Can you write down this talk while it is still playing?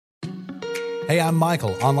Hey, I'm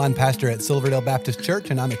Michael, online pastor at Silverdale Baptist Church,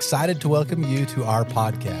 and I'm excited to welcome you to our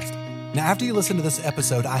podcast. Now, after you listen to this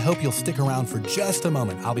episode, I hope you'll stick around for just a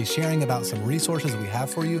moment. I'll be sharing about some resources we have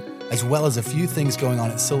for you, as well as a few things going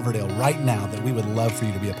on at Silverdale right now that we would love for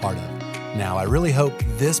you to be a part of. Now, I really hope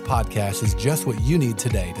this podcast is just what you need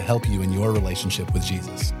today to help you in your relationship with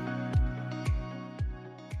Jesus.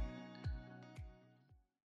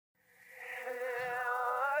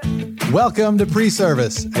 Welcome to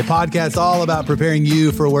Pre-Service, a podcast all about preparing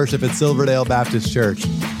you for worship at Silverdale Baptist Church.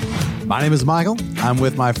 My name is Michael. I'm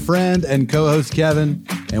with my friend and co-host Kevin,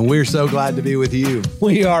 and we're so glad to be with you.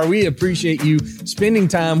 We are. We appreciate you spending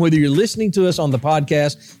time, whether you're listening to us on the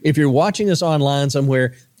podcast, if you're watching us online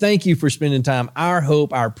somewhere, thank you for spending time. Our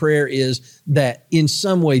hope, our prayer is that in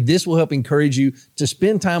some way this will help encourage you to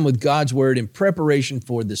spend time with God's Word in preparation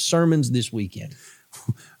for the sermons this weekend.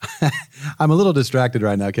 I'm a little distracted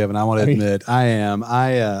right now, Kevin. I want to admit I am.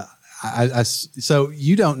 So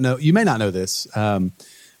you don't know, you may not know this,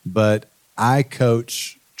 but I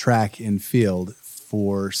coach track and field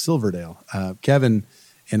for Silverdale. Kevin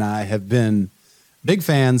and I have been big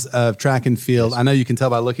fans of track and field. I know you can tell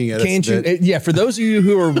by looking at us. Can't you? Yeah. For those of you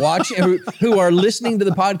who are watching, who are listening to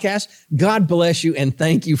the podcast, God bless you and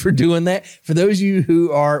thank you for doing that. For those of you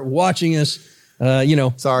who are watching us,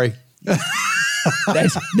 sorry.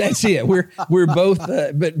 That's it. We're both,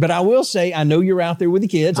 but I will say, I know you're out there with the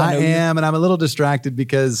kids. I am, and I'm a little distracted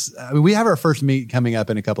because we have our first meet coming up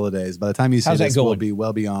in a couple of days. By the time you see this, we'll be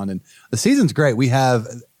well beyond, and the season's great. We have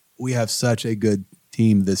such a good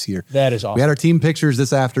team this year. That is awesome. We had our team pictures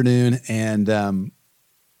this afternoon, and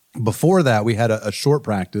before that, we had a short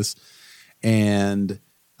practice. And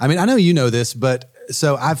I mean, I know you know this, but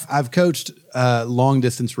so I've coached long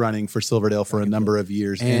distance running for Silverdale for a number of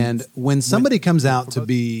years. And when somebody comes out to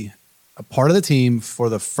be a part of the team for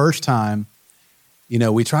the first time, you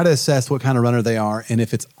know, we try to assess what kind of runner they are. And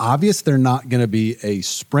if it's obvious they're not going to be a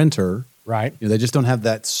sprinter, right? You know, they just don't have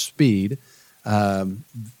that speed. The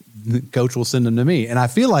coach will send them to me. And I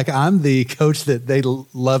feel like I'm the coach that they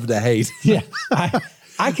love to hate. Yeah.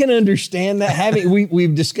 I can understand that.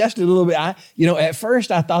 We've discussed it a little bit. At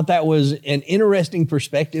first I thought that was an interesting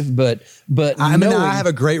perspective, but I have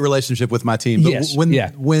a great relationship with my team. But yes,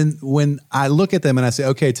 when I look at them and I say,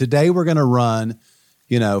 okay, today we're going to run,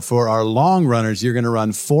 for our long runners, you're going to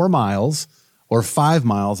run 4 miles or 5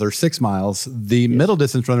 miles or 6 miles. The middle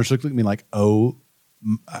distance runners look at me like, oh,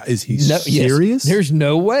 is he serious? Yes, there's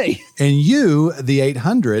no way. And you, the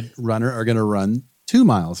 800 runner, are going to run 2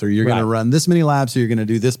 miles, or you're going to run this many laps, or you're going to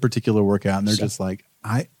do this particular workout. And they're just like,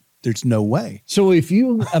 there's no way. So if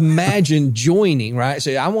you imagine joining, right?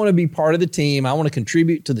 Say, I want to be part of the team. I want to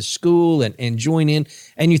contribute to the school and join in.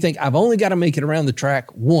 And you think, I've only got to make it around the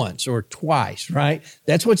track once or twice, right?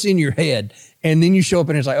 That's what's in your head. And then you show up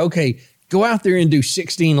and it's like, okay, go out there and do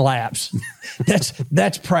 16 laps.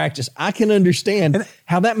 That's practice. I can understand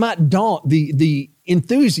how that might daunt the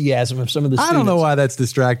enthusiasm of some of the students. I don't know why that's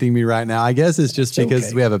distracting me right now. I guess it's just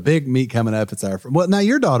because we have a big meet coming up. It's now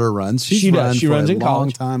your daughter runs. She runs in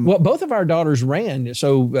college. Time. Well, both of our daughters ran.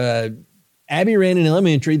 So Abby ran in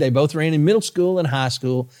elementary. They both ran in middle school and high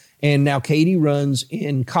school. And now Katie runs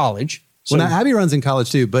in college. So, now Abby runs in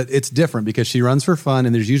college too, but it's different because she runs for fun,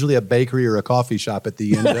 and there's usually a bakery or a coffee shop at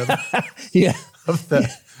the end of the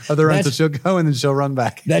run. So she'll go and then she'll run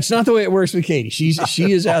back. That's not the way it works with Katie.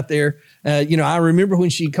 She is out there. I remember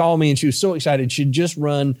when she called me and she was so excited. She'd just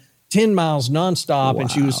run 10 miles nonstop,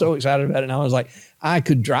 and she was so excited about it. And I was like, I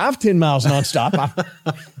could drive 10 miles nonstop.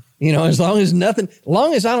 As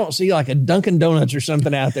long as I don't see like a Dunkin' Donuts or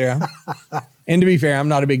something out there. And to be fair, I'm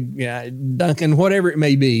not a big Dunkin', whatever it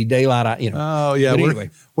may be, daylight. Oh yeah,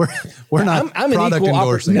 anyway, we're not I'm product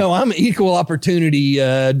endorsing. No, I'm an equal opportunity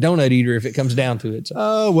donut eater if it comes down to it. So.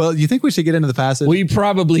 Oh well, you think we should get into the passage? We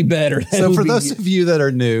probably better. So for those of you that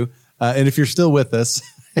are new, and if you're still with us,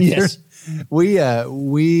 yes,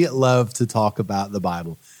 we love to talk about the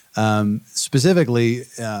Bible. Specifically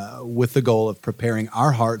with the goal of preparing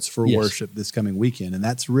our hearts for worship this coming weekend. And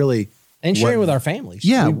that's really... And sharing with our families.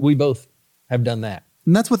 Yeah. We both have done that.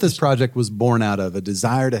 And that's what this project was born out of, a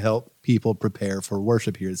desire to help people prepare for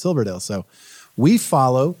worship here at Silverdale. So we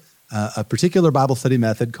follow a particular Bible study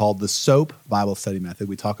method called the SOAP Bible Study Method.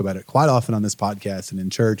 We talk about it quite often on this podcast and in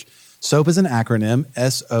church. SOAP is an acronym,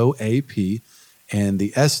 SOAP, and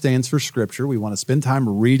the S stands for Scripture. We want to spend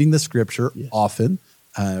time reading the Scripture often.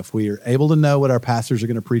 If we are able to know what our pastors are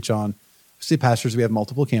going to preach on, see pastors, we have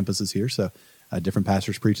multiple campuses here, so different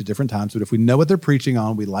pastors preach at different times. But if we know what they're preaching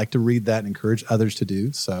on, we like to read that and encourage others to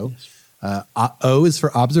do so. O is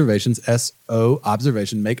for observations, S-O,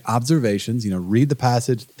 observation. Make observations, read the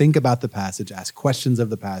passage, think about the passage, ask questions of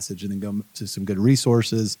the passage, and then go to some good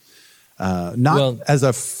resources. As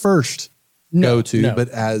a first go-to, but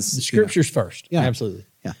as the scriptures first. Yeah. Absolutely.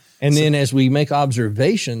 Yeah. And then as we make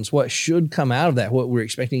observations, what should come out of that, what we're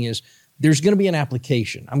expecting is there's going to be an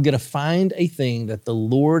application. I'm going to find a thing that the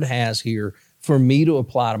Lord has here for me to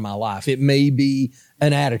apply to my life. It may be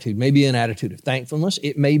an attitude of thankfulness.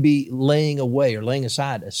 It may be laying away or laying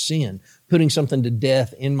aside a sin, putting something to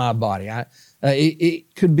death in my body.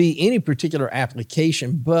 It could be any particular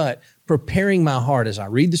application, but preparing my heart as I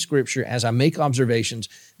read the scripture, as I make observations,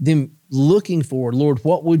 then looking for, Lord,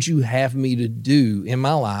 what would you have me to do in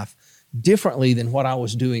my life differently than what I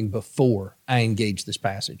was doing before I engaged this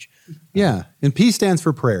passage? Yeah. And P stands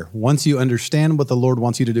for prayer. Once you understand what the Lord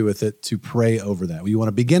wants you to do with it, to pray over that. You want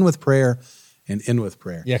to begin with prayer and end with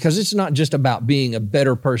prayer. Yeah, because it's not just about being a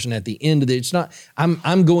better person at the end of it. It's not,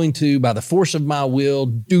 I'm going to, by the force of my will,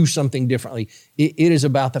 do something differently. It is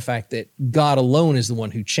about the fact that God alone is the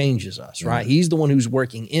one who changes us, right? He's the one who's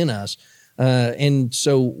working in us. And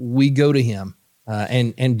so we go to him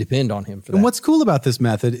and depend on him for that. And what's cool about this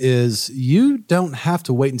method is you don't have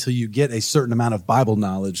to wait until you get a certain amount of Bible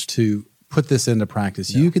knowledge to put this into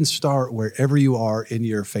practice. No. You can start wherever you are in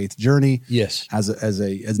your faith journey. Yes. As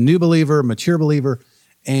a new believer, mature believer,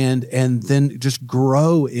 and then just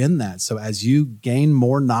grow in that. So as you gain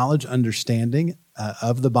more knowledge, understanding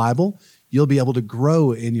of the Bible, you'll be able to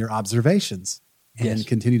grow in your observations and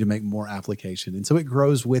continue to make more application. And so it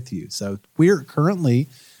grows with you. So we're currently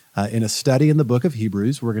in a study in the book of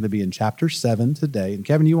Hebrews. We're going to be in chapter 7 today. And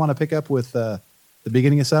Kevin, you want to pick up with the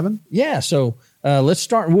beginning of 7? Yeah. So let's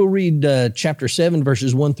start. We'll read chapter 7,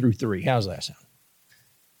 verses 1 through 3. How's that sound?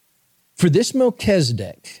 For this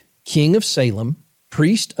Melchizedek, king of Salem,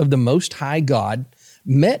 priest of the Most High God,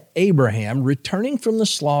 met Abraham returning from the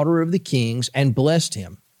slaughter of the kings and blessed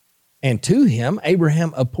him. And to him,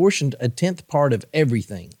 Abraham apportioned a 10th part of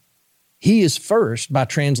everything. He is first by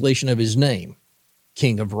translation of his name,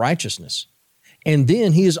 King of Righteousness. And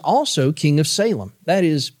then he is also King of Salem, that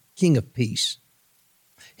is, King of Peace.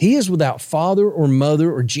 He is without father or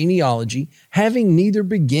mother or genealogy, having neither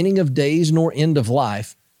beginning of days nor end of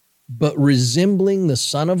life, but resembling the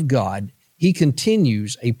Son of God, he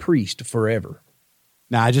continues a priest forever.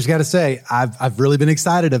 Now, I just got to say, I've really been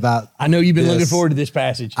excited about I know you've been looking forward to this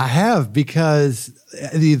passage. I have, because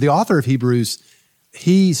the author of Hebrews,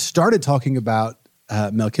 he started talking about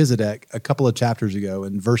Melchizedek a couple of chapters ago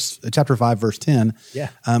in chapter 5, verse 10. Yeah.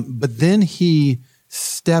 But then he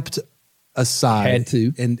stepped aside Had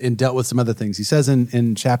to. And dealt with some other things. He says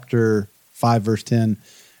in chapter 5, verse 10,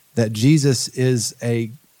 that Jesus is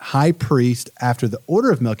a high priest after the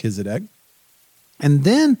order of Melchizedek. And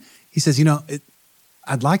then he says,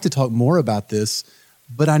 I'd like to talk more about this,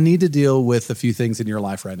 but I need to deal with a few things in your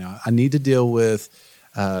life right now. I need to deal with,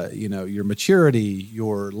 your maturity,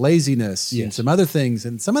 your laziness, and some other things.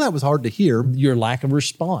 And some of that was hard to hear. Your lack of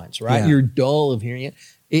response, right? Yeah. You're dull of hearing it.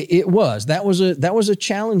 It was. That was a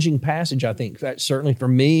challenging passage, I think. Certainly for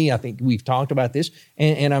me, I think we've talked about this,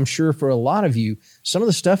 and I'm sure for a lot of you, some of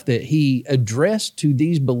the stuff that he addressed to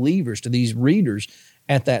these believers, to these readers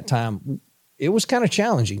at that time, it was kind of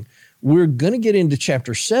challenging. We're going to get into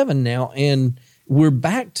chapter 7 now, and we're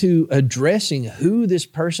back to addressing who this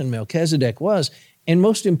person Melchizedek was, and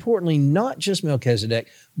most importantly, not just Melchizedek,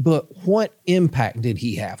 but what impact did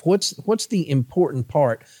he have? What's the important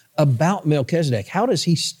part about Melchizedek? How does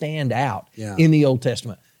he stand out in the Old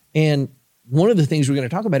Testament? And one of the things we're going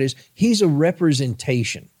to talk about is he's a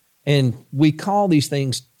representation, and we call these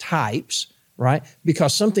things types, right?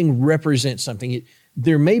 Because something represents something.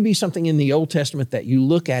 There may be something in the Old Testament that you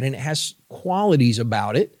look at and it has qualities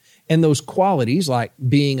about it. And those qualities, like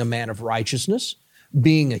being a man of righteousness,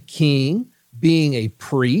 being a king, being a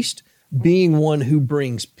priest, being one who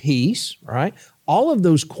brings peace, right? All of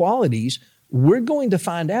those qualities, we're going to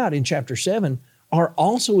find out in chapter 7, are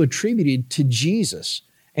also attributed to Jesus.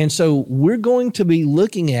 And so we're going to be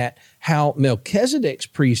looking at how Melchizedek's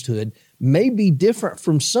priesthood may be different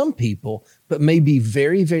from some people, but may be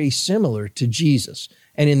very, very similar to Jesus.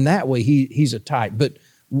 And in that way, he's a type. But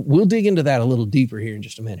we'll dig into that a little deeper here in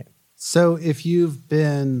just a minute. So if you've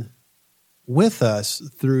been with us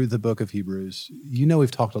through the book of Hebrews,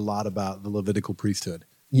 we've talked a lot about the Levitical priesthood.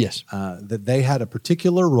 Yes. That they had a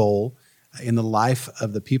particular role in the life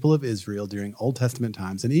of the people of Israel during Old Testament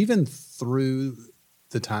times, and even through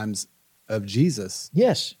the times of Jesus.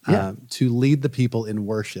 Yes. Yeah. To lead the people in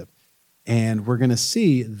worship. And we're going to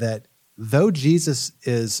see that though Jesus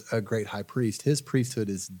is a great high priest, his priesthood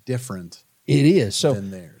is different It is. So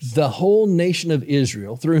than theirs. the whole nation of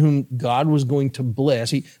Israel, through whom God was going to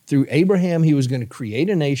bless, through Abraham, he was going to create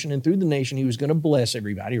a nation, and through the nation, he was going to bless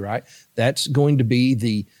everybody, right? That's going to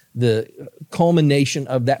be the culmination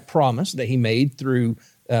of that promise that he made through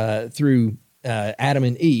Adam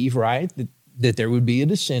and Eve, right? That there would be a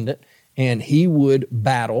descendant, and he would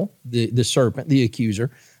battle the serpent, the accuser,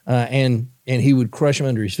 and he would crush him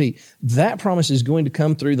under his feet. That promise is going to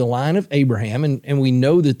come through the line of Abraham, and we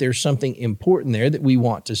know that there's something important there that we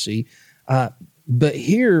want to see. But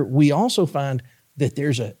here we also find that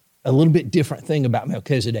there's a little bit different thing about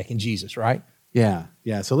Melchizedek and Jesus, right? Yeah.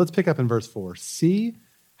 So let's pick up in verse 4. See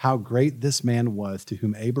how great this man was, to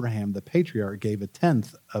whom Abraham the patriarch gave a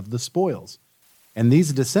tenth of the spoils. And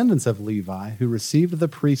these descendants of Levi, who received the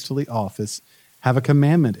priestly office, have a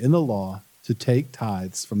commandment in the law to take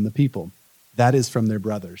tithes from the people, that is, from their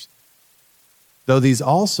brothers, though these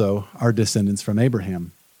also are descendants from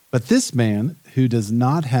Abraham. But this man, who does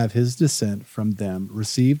not have his descent from them,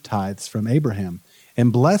 received tithes from Abraham,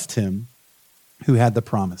 and blessed him who had the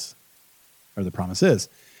promise, or the promise is.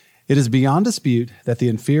 It is beyond dispute that the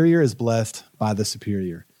inferior is blessed by the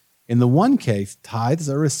superior. In the one case, tithes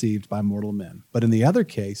are received by mortal men, but in the other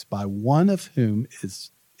case, by one of whom it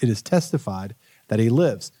is testified that he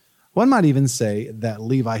lives. One might even say that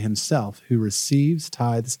Levi himself, who receives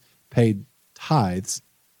tithes, paid tithes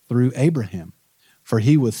through Abraham, for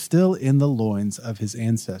he was still in the loins of his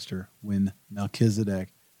ancestor when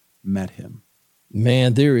Melchizedek met him.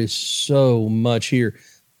 Man, there is so much here.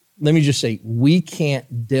 Let me just say, we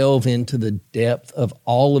can't delve into the depth of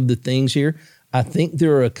all of the things here. I think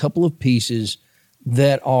there are a couple of pieces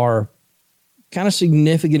that are kind of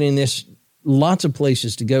significant in this. Lots of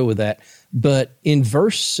places to go with that. But in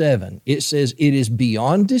verse 7, it says, it is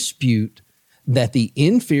beyond dispute that the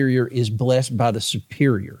inferior is blessed by the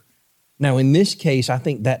superior. Now, in this case, I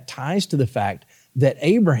think that ties to the fact that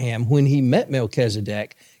Abraham, when he met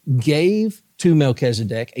Melchizedek, gave to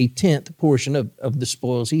Melchizedek a tenth portion of the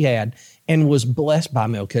spoils he had and was blessed by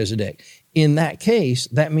Melchizedek. In that case,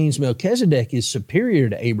 that means Melchizedek is superior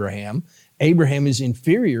to Abraham. Abraham is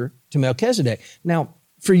inferior to Melchizedek. Now,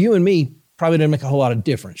 for you and me, probably doesn't make a whole lot of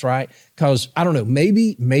difference, right? Because, I don't know,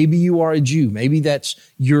 maybe you are a Jew. Maybe that's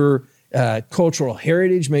your cultural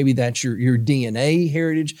heritage. Maybe that's your DNA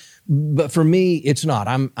heritage. But for me, it's not.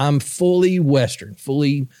 I'm fully Western,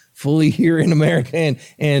 fully here in America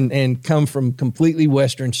and come from completely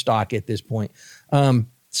Western stock at this point.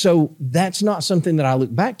 So that's not something that I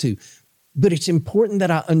look back to. But it's important that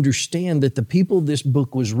I understand that the people this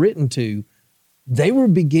book was written to, they were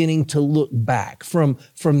beginning to look back from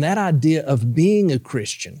that idea of being a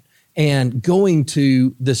Christian and going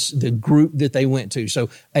to the group that they went to. So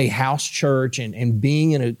a house church and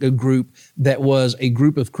being in a group that was a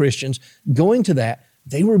group of Christians, going to that,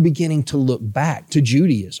 they were beginning to look back to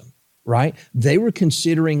Judaism, right? They were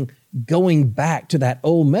considering going back to that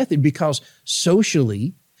old method because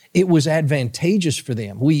socially it was advantageous for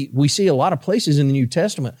them. We see a lot of places in the New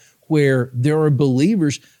Testament where there are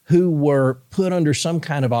believers who were put under some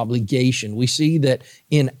kind of obligation. We see that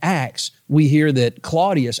in Acts, we hear that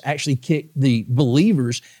Claudius actually kicked the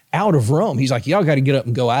believers out of Rome. He's like, y'all got to get up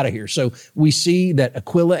and go out of here. So we see that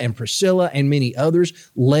Aquila and Priscilla and many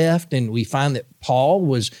others left, and we find that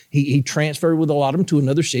Paul he transferred with a lot of them to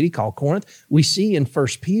another city called Corinth. We see in 1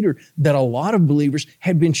 Peter that a lot of believers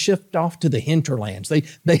had been shipped off to the hinterlands.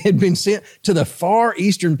 They had been sent to the far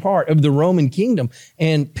eastern part of the Roman kingdom,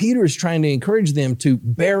 and Peter is trying to encourage them to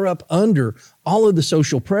bear up under all of the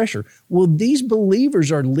social pressure. Well, these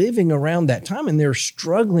believers are living around that time, and they're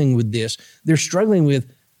struggling with this. They're struggling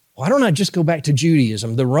with, why don't I just go back to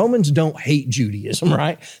Judaism? The Romans don't hate Judaism,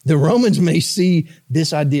 right? The Romans may see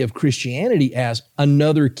this idea of Christianity as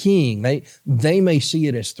another king. They may see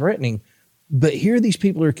it as threatening, but here these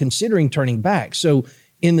people are considering turning back. So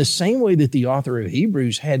in the same way that the author of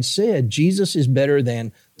Hebrews had said, Jesus is better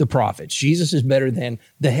than the prophets. Jesus is better than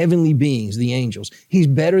the heavenly beings, the angels. He's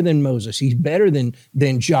better than Moses. He's better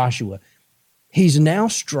than Joshua. He's now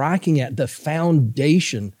striking at the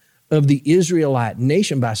foundation of the Israelite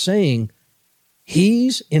nation by saying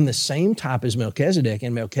he's in the same type as Melchizedek,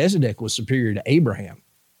 and Melchizedek was superior to Abraham.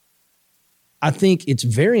 I think it's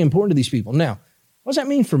very important to these people. Now, what does that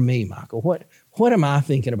mean for me, Michael? What am I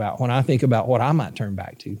thinking about when I think about what I might turn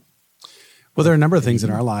back to? Well, there are a number of things in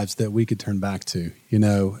our lives that we could turn back to,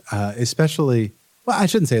 especially, well, I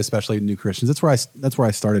shouldn't say especially new Christians. That's where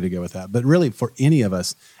I started to go with that. But really for any of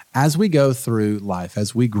us, as we go through life,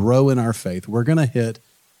 as we grow in our faith, we're going to hit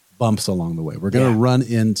bumps along the way. We're going to run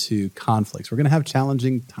into conflicts. We're going to have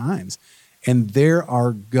challenging times. And there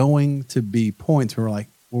are going to be points where we're like,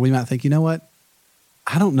 well, we might think, you know what?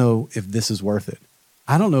 I don't know if this is worth it.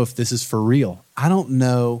 I don't know if this is for real. I don't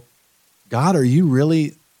know, God, are you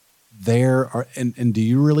really there? And do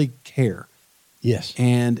you really care? Yes.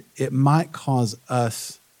 And it might cause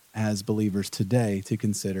us as believers today to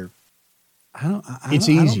consider, I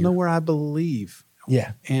don't know where I believe.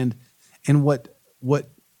 Yeah. And what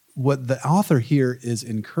the author here is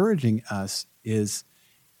encouraging us is,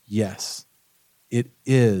 yes, it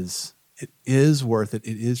is worth it.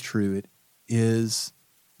 It is true. It is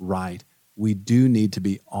right. We do need to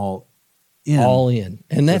be all in.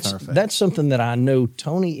 And that's something that I know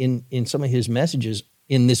Tony in some of his messages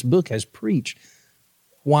in this book has preached.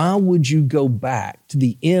 Why would you go back to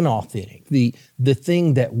the inauthentic, the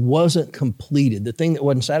thing that wasn't completed, the thing that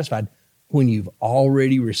wasn't satisfied, when you've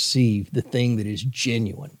already received the thing that is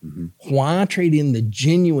genuine? Mm-hmm. Why trade in the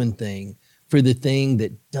genuine thing for the thing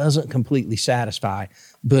that doesn't completely satisfy?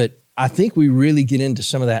 But I think we really get into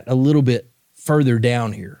some of that a little bit further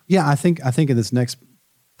down here. Yeah, I think in this next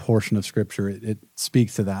portion of Scripture, it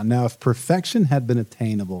speaks to that. Now, if perfection had been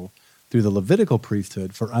attainable through the Levitical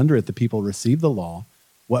priesthood, for under it the people received the law,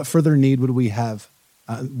 what further need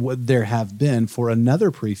would there have been for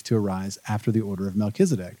another priest to arise after the order of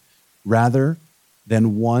Melchizedek, rather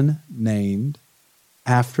than one named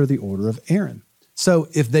after the order of Aaron? So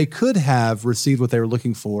if they could have received what they were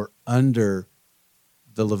looking for under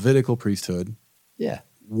the Levitical priesthood, yeah,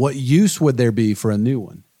 what use would there be for a new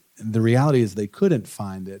one? And the reality is they couldn't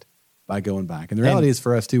find it by going back. And the reality is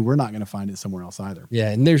for us too, we're not going to find it somewhere else either.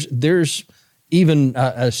 Yeah, and there's even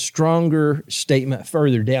a stronger statement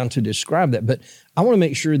further down to describe that. But I want to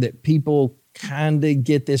make sure that people kind of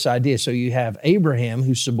get this idea. So you have Abraham,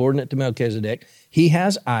 who's subordinate to Melchizedek. He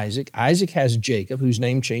has Isaac. Isaac has Jacob, whose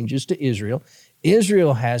name changes to Israel.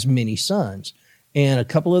 Israel has many sons. And a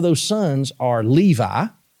couple of those sons are Levi,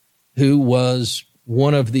 who was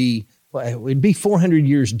one of the, well, it would be 400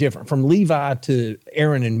 years different from Levi to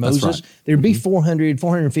Aaron and Moses. That's right. There'd be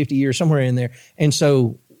 450 years, somewhere in there. And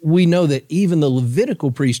so we know that even the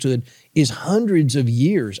Levitical priesthood is hundreds of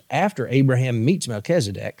years after Abraham meets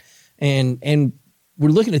Melchizedek. And we're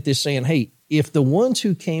looking at this saying, hey, if the ones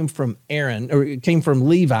who came from Aaron, or came from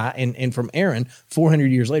Levi and from Aaron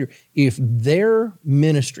 400 years later, if their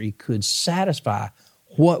ministry could satisfy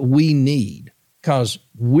what we need, because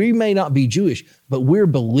we may not be Jewish, but we're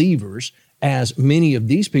believers, as many of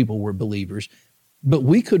these people were believers, but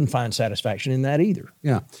we couldn't find satisfaction in that either.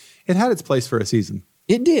 Yeah. It had its place for a season.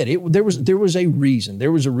 It did. There was a reason.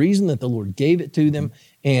 There was a reason that the Lord gave it to them,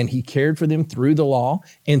 and he cared for them through the law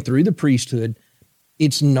and through the priesthood.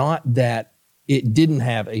 It's not that it didn't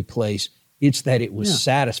have a place. It's that it was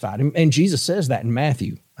satisfied. And Jesus says that in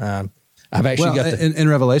Matthew. I've actually got in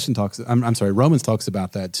Revelation Romans talks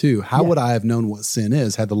about that too. How would I have known what sin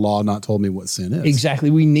is had the law not told me what sin is? Exactly.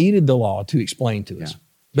 We needed the law to explain to us.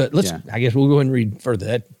 But I guess we'll go ahead and read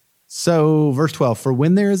further. So verse 12, for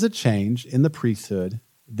when there is a change in the priesthood,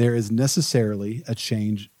 there is necessarily a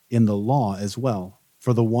change in the law as well.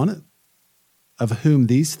 For the one of whom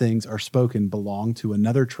these things are spoken belonged to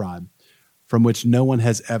another tribe, from which no one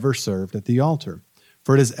has ever served at the altar.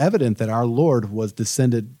 For it is evident that our Lord was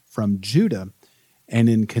descended from Judah, and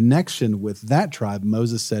in connection with that tribe,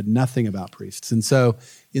 Moses said nothing about priests. And so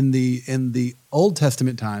in the Old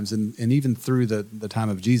Testament times, and even through the time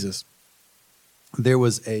of Jesus, there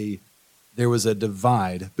was a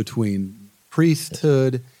divide between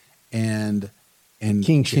priesthood and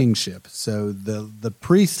kingship. So the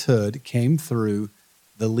priesthood came through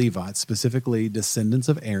the Levites, specifically descendants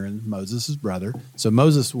of Aaron, Moses' brother. So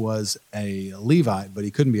Moses was a Levite, but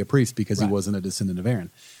he couldn't be a priest because he wasn't a descendant of Aaron.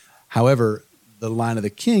 However, the line of the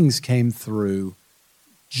kings came through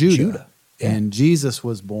Judah. And Jesus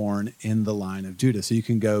was born in the line of Judah. So you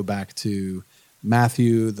can go back to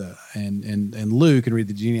Matthew and Luke and read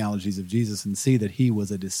the genealogies of Jesus and see that he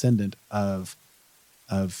was a descendant of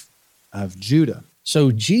Judah.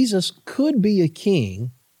 So Jesus could be a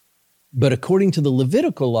king, but according to the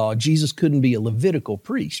Levitical law, Jesus couldn't be a Levitical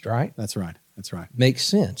priest, right? That's right. Makes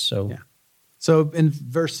sense. So in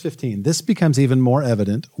verse 15, this becomes even more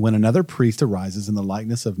evident when another priest arises in the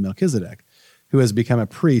likeness of Melchizedek, who has become a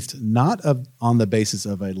priest not on the basis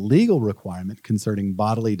of a legal requirement concerning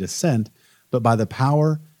bodily descent, but by the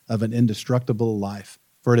power of an indestructible life.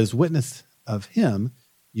 For it is witnessed of him,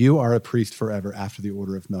 you are a priest forever after the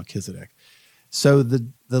order of Melchizedek. So the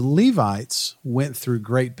Levites went through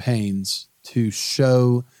great pains to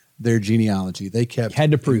show their genealogy. They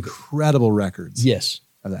had to prove incredible records. Yes.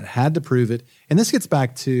 Of that. Had to prove it. And this gets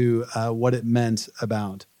back to what it meant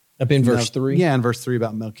about... Up in verse 3? Yeah, in verse 3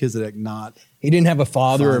 about Melchizedek not... He didn't have a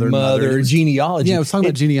father or mother, genealogy. Yeah, I was talking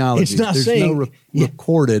about genealogy. It's not There's saying... no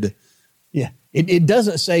recorded... Yeah. It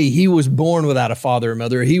doesn't say he was born without a father or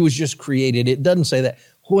mother. He was just created. It doesn't say that.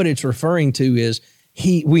 What it's referring to is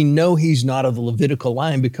we know he's not of the Levitical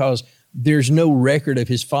line because there's no record of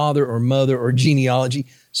his father or mother or genealogy.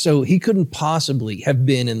 So he couldn't possibly have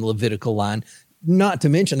been in the Levitical line, not to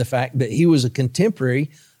mention the fact that he was a contemporary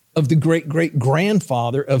of the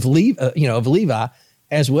great-great-grandfather of Levi,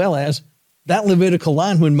 as well as that Levitical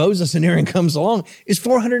line when Moses and Aaron comes along is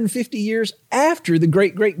 450 years after the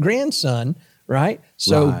great-great-grandson, right?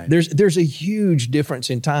 So there's a huge difference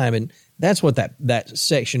in time, and that's what that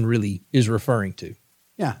section really is referring to.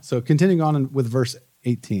 Yeah, so continuing on with verse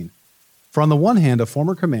 18. For on the one hand, a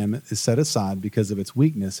former commandment is set aside because of its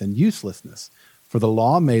weakness and uselessness, for the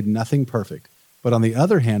law made nothing perfect. But on the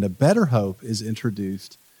other hand, a better hope is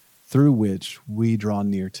introduced through which we draw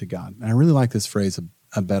near to God. And I really like this phrase,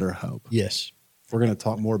 a better hope. Yes. We're going to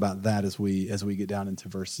talk more about that as we get down into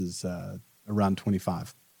verses around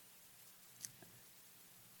 25.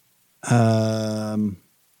 I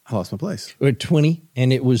lost my place. 20,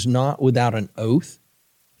 and it was not without an oath,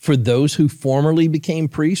 for those who formerly became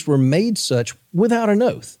priests were made such without an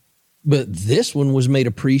oath. But this one was made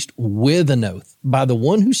a priest with an oath by the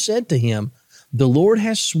one who said to him, the Lord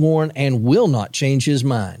has sworn and will not change his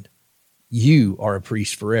mind. You are a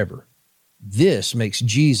priest forever. This makes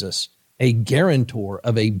Jesus a guarantor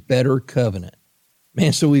of a better covenant.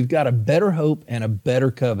 Man, so we've got a better hope and a better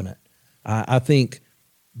covenant. I think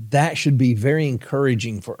that should be very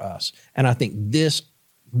encouraging for us. And I think this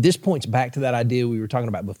points back to that idea we were talking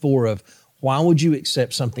about before of why would you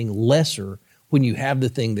accept something lesser when you have the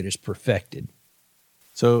thing that is perfected?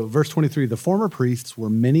 So verse 23, the former priests were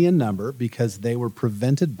many in number because they were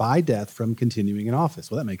prevented by death from continuing in office.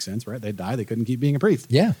 Well, that makes sense, right? They died. They couldn't keep being a priest.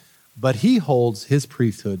 Yeah. But he holds his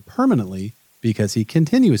priesthood permanently because he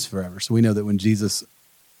continues forever. So we know that when Jesus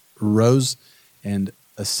rose and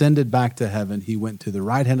ascended back to heaven, he went to the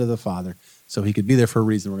right hand of the Father so he could be there for a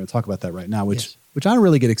reason. We're going to talk about that right now, which I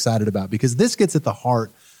really get excited about because this gets at the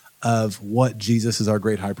heart of what Jesus as our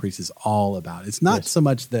great high priest is all about. It's not so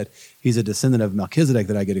much that he's a descendant of Melchizedek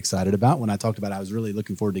that I get excited about. When I talked about it, I was really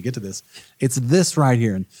looking forward to get to this. It's this right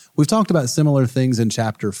here. And we've talked about similar things in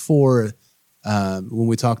chapter 4 when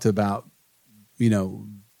we talked about,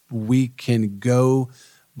 we can go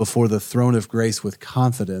before the throne of grace with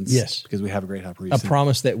confidence because we have a great high priest. A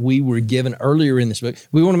promise that we were given earlier in this book.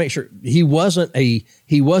 We want to make sure he wasn't a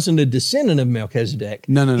descendant of Melchizedek.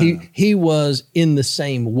 No. He was in the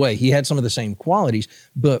same way. He had some of the same qualities,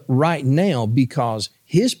 but right now, because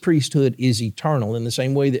his priesthood is eternal in the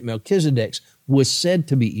same way that Melchizedek's was said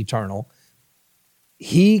to be eternal,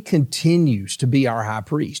 he continues to be our high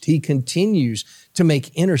priest. He continues to make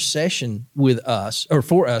intercession with us or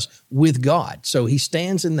for us with God. So he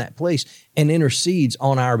stands in that place and intercedes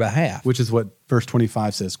on our behalf. Which is what verse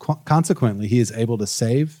 25 says. Consequently, he is able to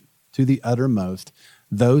save to the uttermost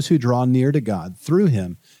those who draw near to God through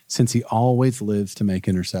him, since he always lives to make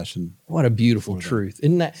intercession. What a beautiful truth.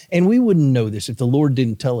 Isn't that? And we wouldn't know this if the Lord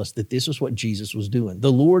didn't tell us that this is what Jesus was doing.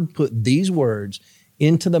 The Lord put these words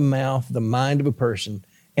into the mouth, the mind of a person,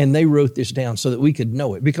 and they wrote this down so that we could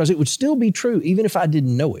know it, because it would still be true even if I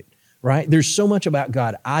didn't know it, right? There's so much about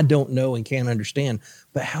God I don't know and can't understand,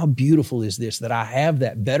 but how beautiful is this, that I have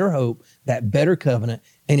that better hope, that better covenant,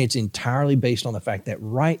 and it's entirely based on the fact that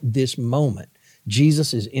right this moment,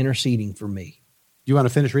 Jesus is interceding for me. You want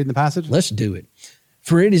to finish reading the passage? Let's do it.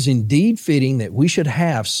 For it is indeed fitting that we should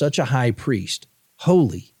have such a high priest,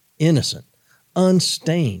 holy, innocent,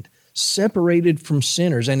 unstained, separated from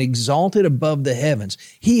sinners and exalted above the heavens.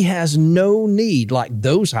 He has no need, like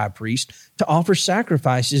those high priests, to offer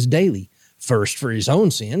sacrifices daily, first for his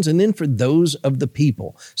own sins and then for those of the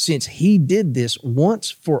people, since he did this once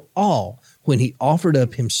for all when he offered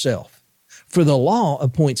up himself. For the law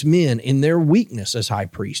appoints men in their weakness as high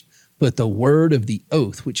priest, but the word of the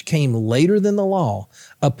oath, which came later than the law,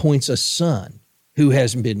 appoints a son who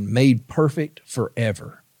has been made perfect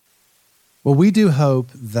forever. Well, we do hope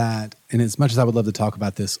that, and as much as I would love to talk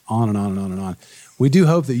about this on and on and on and on, we do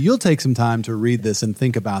hope that you'll take some time to read this and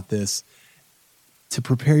think about this to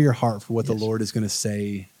prepare your heart for what the Lord is going to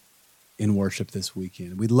say in worship this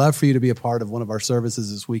weekend. We'd love for you to be a part of one of our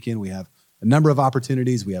services this weekend. We have a number of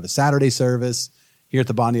opportunities. We have a Saturday service here at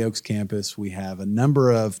the Bonnie Oaks campus. We have a number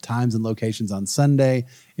of times and locations on Sunday,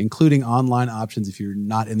 including online options if you're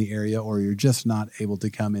not in the area or you're just not able to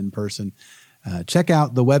come in person. Check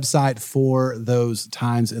out the website for those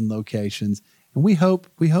times and locations. And we hope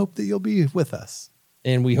that you'll be with us.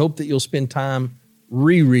 And we hope that you'll spend time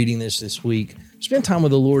rereading this week. Spend time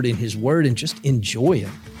with the Lord in his word and just enjoy it.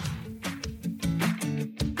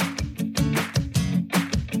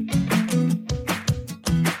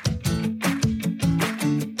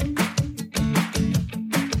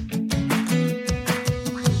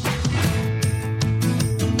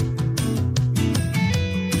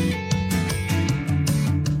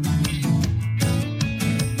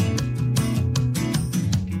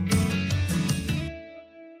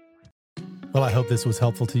 Well, I hope this was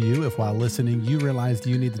helpful to you. If while listening, you realized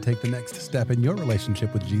you need to take the next step in your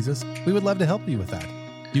relationship with Jesus, we would love to help you with that.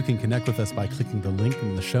 You can connect with us by clicking the link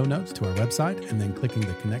in the show notes to our website and then clicking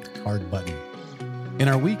the Connect Card button. In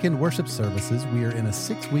our weekend worship services, we are in a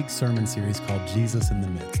 6-week sermon series called Jesus in the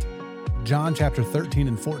Midst. John chapter 13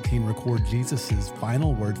 and 14 record Jesus'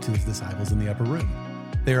 final words to his disciples in the upper room.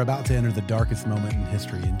 They are about to enter the darkest moment in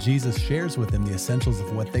history, and Jesus shares with them the essentials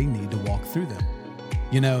of what they need to walk through them.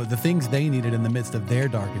 You know, the things they needed in the midst of their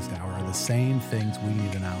darkest hour are the same things we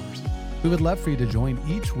need in ours. We would love for you to join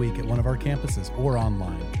each week at one of our campuses or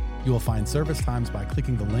online. You will find service times by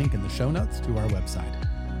clicking the link in the show notes to our website.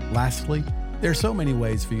 Lastly, there are so many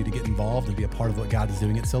ways for you to get involved and be a part of what God is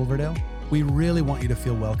doing at Silverdale. We really want you to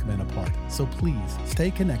feel welcome and a part, so please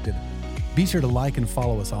stay connected. Be sure to like and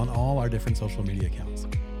follow us on all our different social media accounts.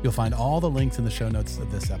 You'll find all the links in the show notes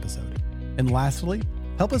of this episode. And lastly,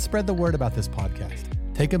 help us spread the word about this podcast.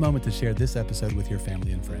 Take a moment to share this episode with your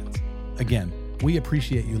family and friends. Again, we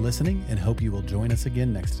appreciate you listening and hope you will join us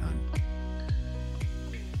again next time.